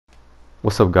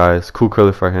What's up guys, Cool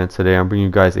Curly for hand. Today I'm bringing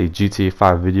you guys a GTA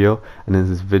 5 video, and in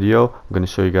this video I'm going to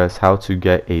show you guys how to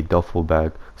get a duffel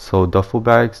bag. So duffel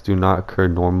bags do not occur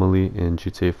normally in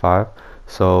GTA 5,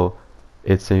 so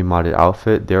it's a modded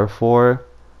outfit, therefore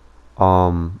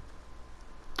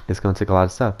it's going to take a lot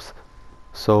of steps.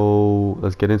 So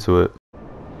let's get into it.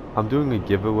 I'm doing a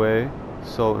giveaway,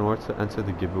 so in order to enter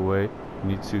the giveaway you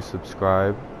need to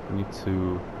subscribe, you need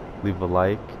to leave a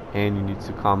like, and you need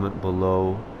to comment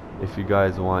below if you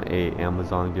guys want a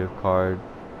Amazon gift card,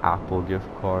 Apple gift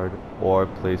card, or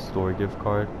Play Store gift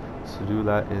card. So do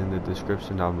that in the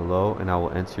description down below, and I will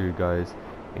enter you guys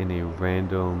in a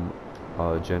random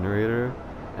generator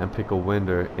and pick a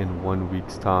winner in 1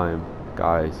 week's time,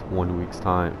 guys. 1 week's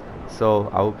time. So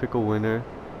I will pick a winner,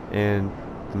 and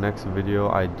the next video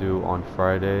I do on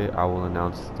Friday I will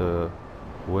announce the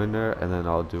winner, and then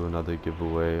I'll do another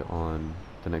giveaway on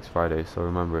the next Friday. So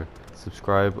remember,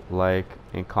 subscribe, like,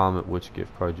 and comment which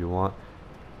gift card you want,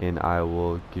 and I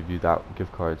will give you that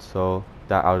gift card. So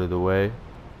that out of the way,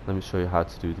 let me show you how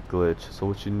to do the glitch. So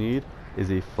what you need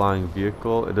is a flying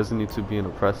vehicle. It doesn't need to be an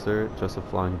oppressor, just a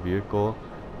flying vehicle,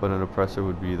 but an oppressor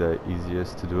would be the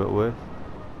easiest to do it with.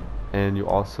 And you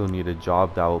also need a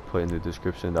job that I will put in the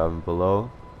description down below.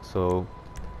 So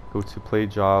go to play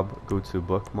job, go to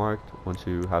bookmarked. Once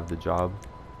you have the job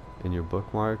in your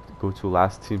bookmarked, go to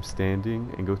last team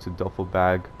standing and go to duffel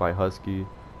bag by husky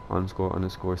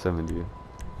 __ 70.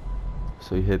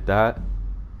 So you hit that,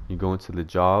 you go into the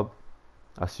job.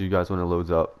 I'll see you guys when it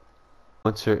loads up.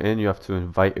 Once you're in, you have to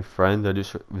invite a friend. I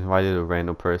just invited a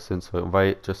random person, so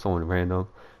invite just someone random,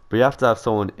 but you have to have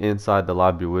someone inside the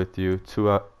lobby with you. Two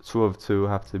of two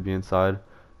have to be inside.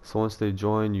 So once they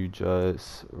join, you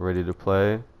just ready to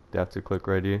play. They have to click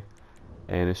ready,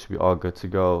 and it should be all good to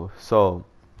go. So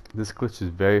this glitch is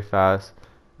very fast,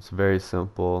 it's very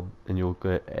simple, and you'll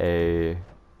get a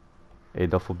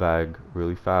duffel bag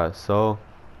really fast. So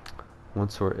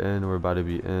once we're in, we're about to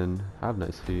be in. I have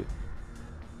nice feet.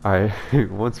 Alright,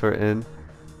 once we're in,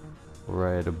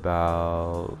 right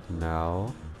about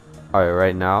now. Alright,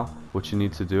 right now, what you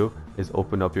need to do is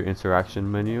open up your interaction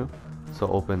menu. So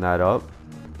open that up,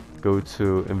 go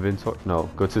to inventory, no,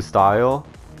 go to style,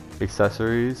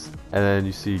 accessories, and then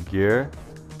you see gear.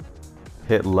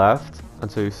 Hit left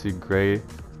until you see gray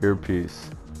earpiece.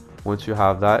 Once you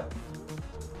have that,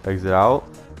 exit out,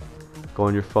 go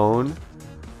on your phone,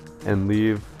 and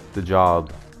leave the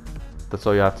job. That's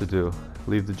all you have to do.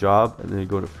 Leave the job, and then you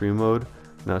go to free mode,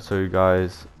 and I'll show you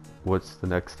guys what's the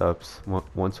next steps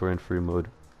once we're in free mode.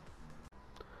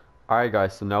 Alright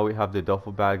guys, so now we have the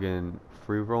duffel bag in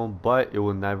free roam, but it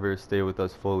will never stay with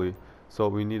us fully. So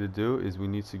what we need to do is we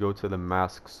need to go to the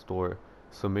mask store.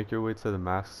 So make your way to the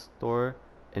mask store,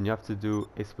 and you have to do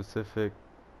a specific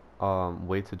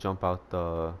way to jump out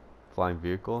the flying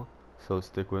vehicle. So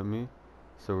stick with me.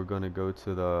 So we're going to go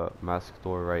to the mask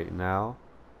store right now,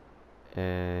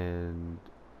 and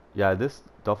yeah, this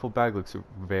duffel bag looks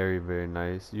very, very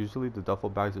nice. Usually the duffel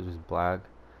bags are just black.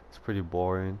 It's pretty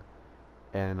boring.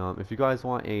 And if you guys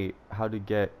want a how to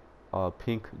get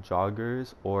pink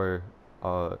joggers, or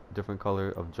different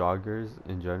color of joggers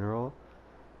in general,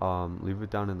 leave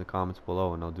it down in the comments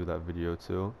below, and I'll do that video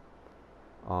too.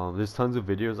 There's tons of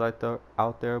videos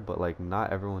out there, but like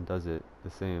not everyone does it the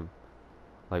same.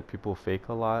 Like people fake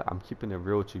a lot. I'm keeping it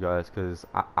real with you guys because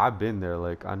I've been there.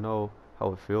 Like I know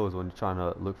how it feels when you're trying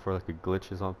to look for like a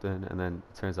glitch or something, and then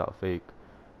it turns out fake.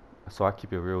 So I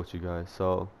keep it real with you guys.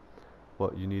 So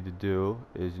what you need to do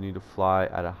is you need to fly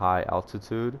at a high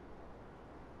altitude,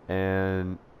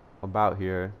 and about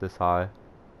here, this high,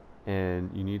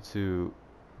 and you need to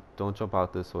don't jump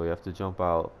out this way. You have to jump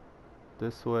out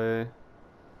this way.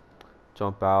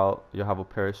 Jump out. You'll have a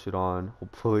parachute on.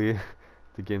 Hopefully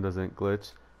the game doesn't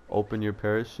glitch. Open your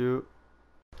parachute.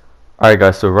 Alright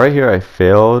guys, so right here I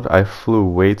failed. I flew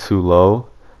way too low,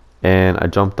 and I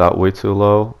jumped out way too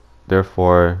low.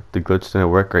 Therefore the glitch didn't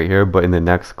work right here, but in the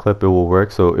next clip it will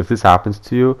work. So if this happens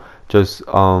to you, just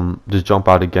jump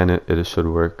out again. It should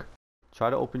work.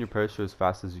 Try to open your parachute as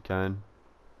fast as you can,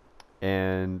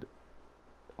 and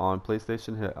on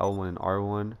PlayStation hit L1 and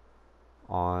R1.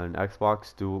 On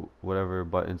Xbox, do whatever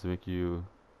buttons make you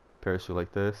parachute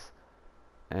like this,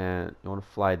 and you want to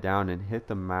fly down and hit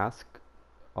the mask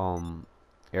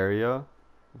area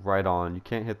right on. You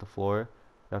can't hit the floor,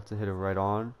 you have to hit it right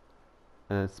on,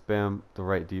 and then spam the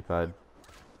right D-pad.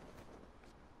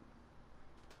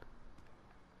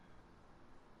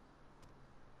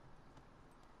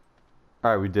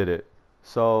 Alright, we did it.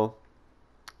 So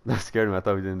that scared me, I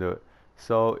thought we didn't do it.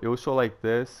 So it will show like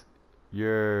this.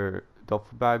 Your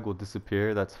duffel bag will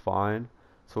disappear, that's fine.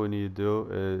 So what we need to do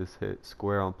is hit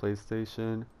square on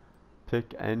PlayStation,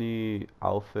 pick any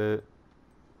outfit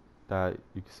that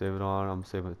you can save it on. I'm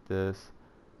saving it this.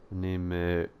 Name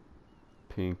it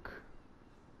pink.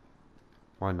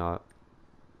 Why not?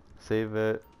 Save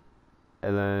it,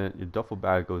 and then your duffel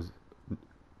bag goes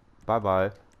bye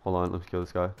bye. Hold on, let me kill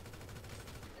this guy.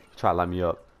 Try to light me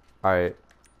up. Alright,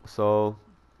 so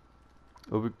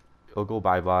it'll go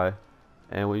bye bye.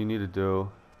 And what you need to do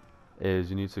is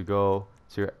you need to go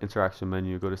to your interaction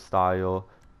menu, go to style,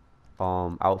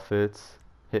 outfits,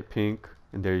 hit pink,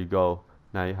 and there you go.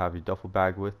 Now you have your duffel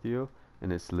bag with you,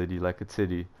 and it's litty like a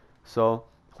titty. So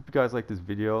hope you guys like this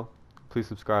video. Please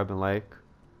subscribe and like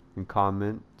and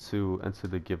comment to enter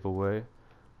the giveaway.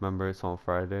 Remember, it's on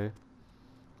Friday.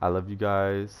 I love you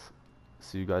guys.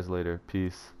 See you guys later.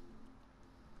 Peace.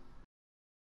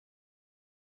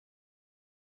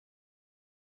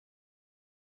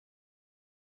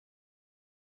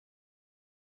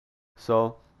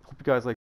 So hope you guys like